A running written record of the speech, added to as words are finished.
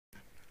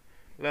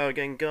Hello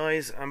again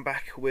guys, I'm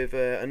back with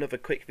another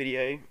quick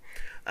video.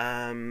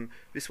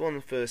 This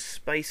one for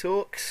Space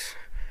Hawks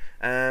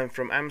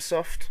from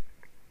Amsoft,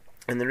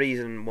 and the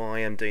reason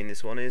why I'm doing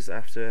this one is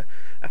after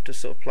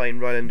sort of playing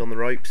Roland On The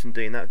Ropes and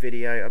doing that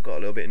video, I've got a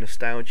little bit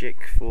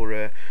nostalgic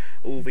for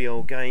all the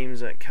old games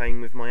that came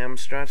with my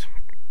Amstrad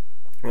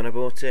when I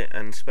bought it,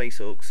 and Space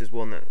Hawks is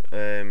one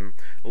that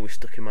always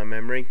stuck in my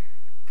memory.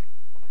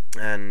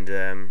 And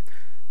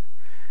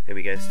here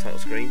we go, it's the title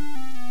screen.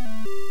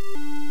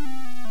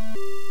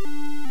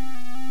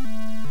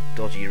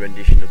 Dodgy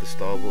rendition of the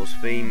Star Wars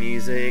theme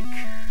music.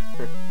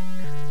 But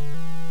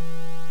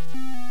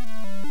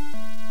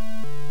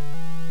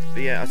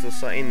yeah, as I was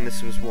saying,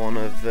 this was one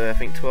of I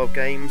think 12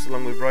 games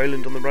along with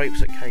Roland On The Ropes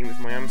that came with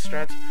my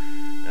Amstrad.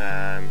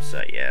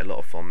 So yeah, a lot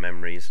of fond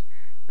memories.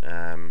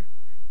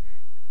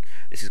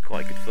 This is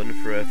quite good fun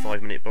for a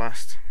 5-minute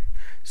blast.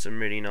 Some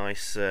really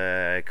nice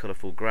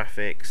colourful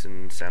graphics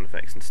and sound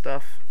effects and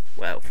stuff.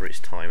 Well, for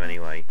its time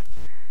anyway.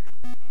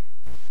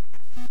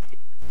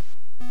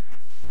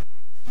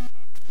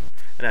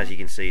 And as you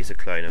can see, it's a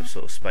clone of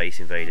sort of Space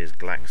Invaders,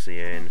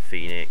 Galaxian,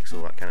 Pheonix,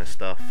 all that kind of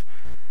stuff.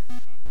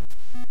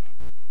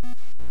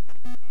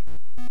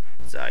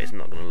 So it's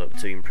not going to look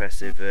too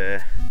impressive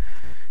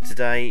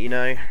today, you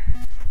know,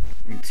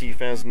 in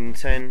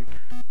 2010.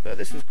 But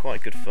this was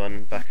quite good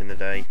fun back in the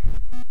day.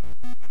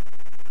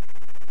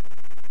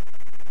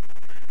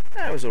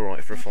 That was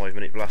alright for a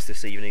 5-minute blast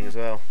this evening as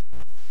well.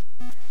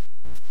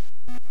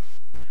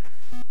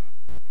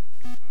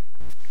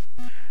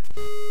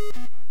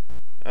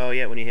 Oh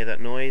yeah, when you hear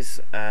that noise,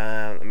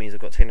 that means I've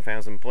got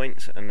 10,000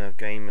 points and I've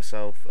gained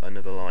myself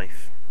another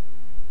life.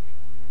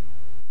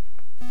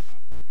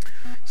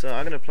 So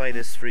I'm going to play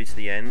this through to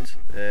the end.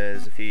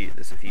 There's a few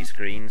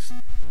screens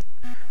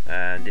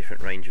and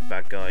different range of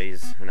bad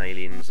guys and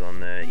aliens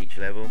on each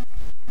level.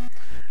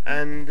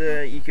 And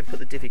you can put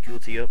the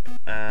difficulty up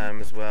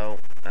as well.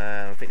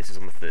 I think this is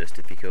on the first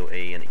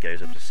difficulty and it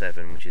goes up to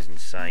 7, which is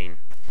insane.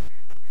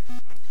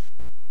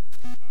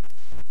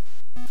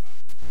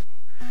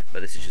 But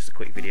this is just a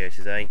quick video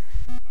today.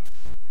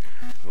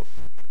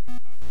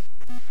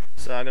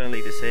 So I'm going to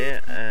leave this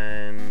here,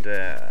 and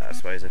I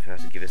suppose if I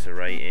have to give this a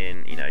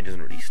rating, you know, it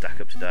doesn't really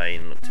stack up today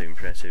and look too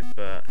impressive,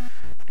 but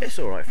it's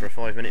alright for a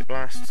 5-minute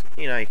blast.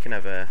 You know, you can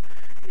have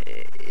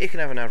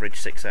an average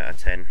 6 out of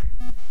 10.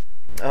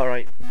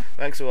 Alright,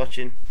 thanks for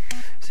watching.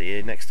 See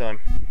you next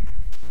time.